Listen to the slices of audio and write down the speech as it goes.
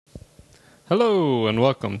Hello, and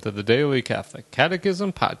welcome to the Daily Catholic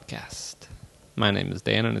Catechism Podcast. My name is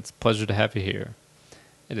Dan, and it's a pleasure to have you here.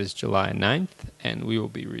 It is July 9th, and we will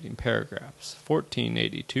be reading paragraphs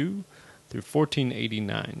 1482 through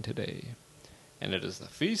 1489 today. And it is the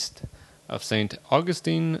feast of St.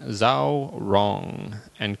 Augustine Zhao Rong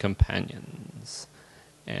and companions.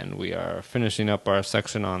 And we are finishing up our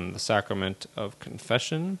section on the sacrament of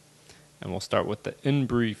confession, and we'll start with the in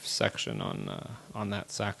brief section on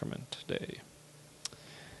that sacrament today.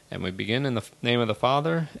 And we begin in the name of the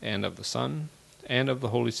Father, and of the Son, and of the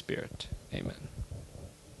Holy Spirit. Amen.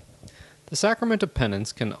 The sacrament of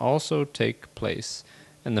penance can also take place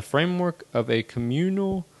in the framework of a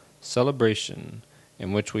communal celebration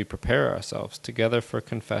in which we prepare ourselves together for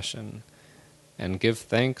confession and give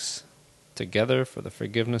thanks together for the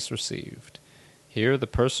forgiveness received. Here the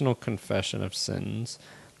personal confession of sins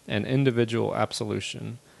and individual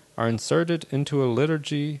absolution are inserted into a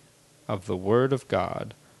liturgy of the Word of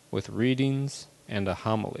God with readings and a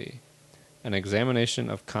homily, an examination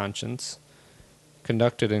of conscience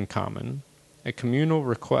conducted in common, a communal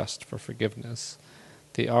request for forgiveness,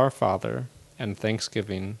 the Our Father, and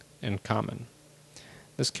thanksgiving in common.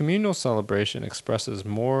 This communal celebration expresses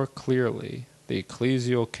more clearly the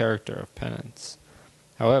ecclesial character of penance.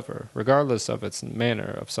 However, regardless of its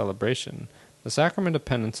manner of celebration, the sacrament of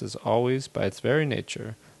penance is always, by its very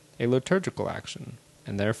nature, a liturgical action,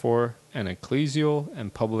 and therefore an ecclesial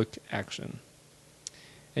and public action.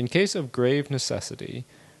 In case of grave necessity,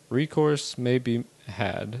 recourse may be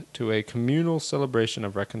had to a communal celebration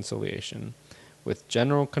of reconciliation, with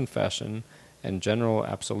general confession and general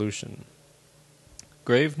absolution.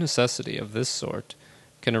 Grave necessity of this sort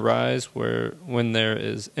can arise when there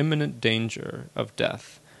is imminent danger of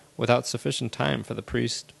death, without sufficient time for the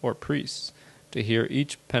priest or priests to hear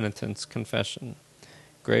each penitent's confession.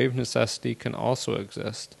 Grave necessity can also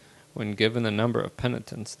exist when, given the number of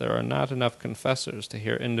penitents, there are not enough confessors to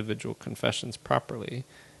hear individual confessions properly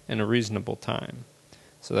in a reasonable time,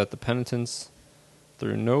 so that the penitents,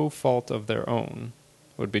 through no fault of their own,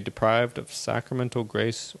 would be deprived of sacramental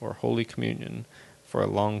grace or Holy Communion for a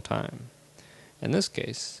long time. In this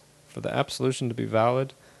case, for the absolution to be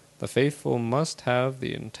valid, the faithful must have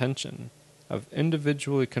the intention of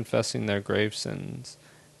individually confessing their grave sins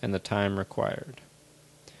in the time required.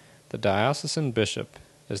 The diocesan bishop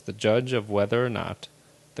is the judge of whether or not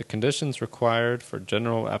the conditions required for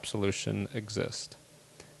general absolution exist.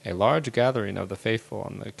 A large gathering of the faithful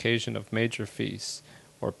on the occasion of major feasts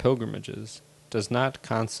or pilgrimages does not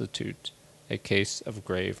constitute a case of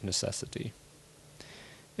grave necessity.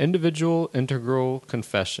 Individual integral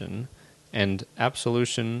confession and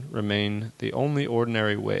absolution remain the only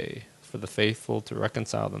ordinary way for the faithful to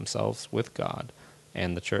reconcile themselves with God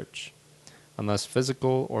and the Church, unless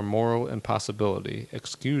physical or moral impossibility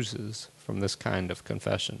excuses from this kind of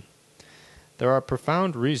confession. There are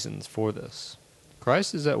profound reasons for this.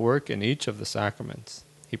 Christ is at work in each of the sacraments.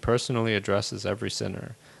 He personally addresses every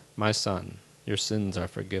sinner, "My son, your sins are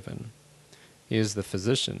forgiven." He is the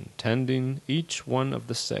physician tending each one of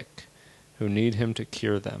the sick who need him to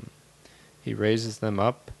cure them. He raises them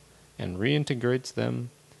up and reintegrates them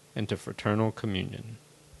into fraternal communion.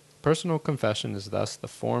 Personal confession is thus the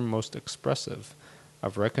form most expressive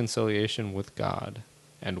of reconciliation with God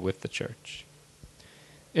and with the Church.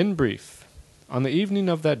 In brief, on the evening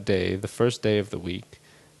of that day, the first day of the week,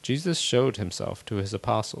 Jesus showed himself to his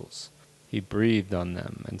apostles. He breathed on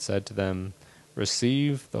them and said to them,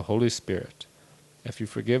 "Receive the Holy Spirit. If you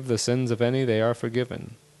forgive the sins of any, they are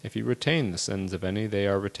forgiven. If you retain the sins of any, they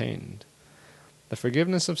are retained." The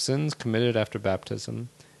forgiveness of sins committed after baptism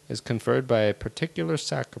is conferred by a particular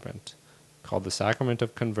sacrament called the sacrament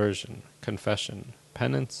of conversion, confession,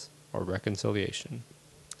 penance, or reconciliation.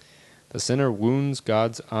 The sinner wounds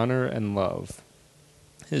God's honor and love,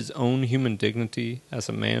 his own human dignity as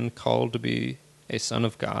a man called to be a son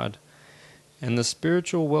of God, and the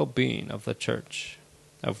spiritual well-being of the Church,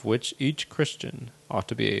 of which each Christian ought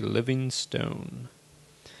to be a living stone.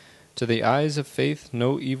 To the eyes of faith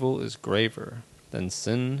no evil is graver than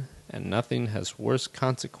sin, and nothing has worse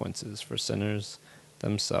consequences for sinners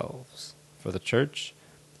themselves, for the Church,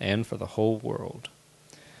 and for the whole world.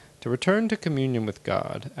 To return to communion with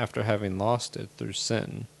God after having lost it through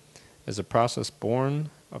sin is a process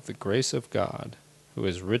born of the grace of God, who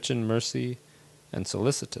is rich in mercy and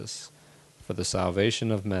solicitous for the salvation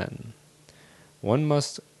of men. One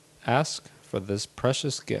must ask for this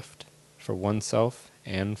precious gift for oneself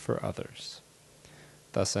and for others.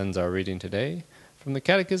 Thus ends our reading today from the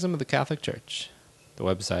Catechism of the Catholic Church. The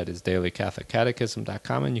website is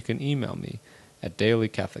dailycatholicatechism.com, and you can email me at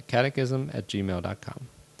dailycatholiccatechism@gmail.com.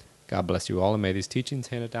 God bless you all, and may these teachings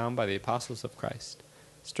handed down by the apostles of Christ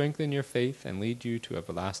strengthen your faith and lead you to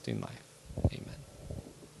everlasting life.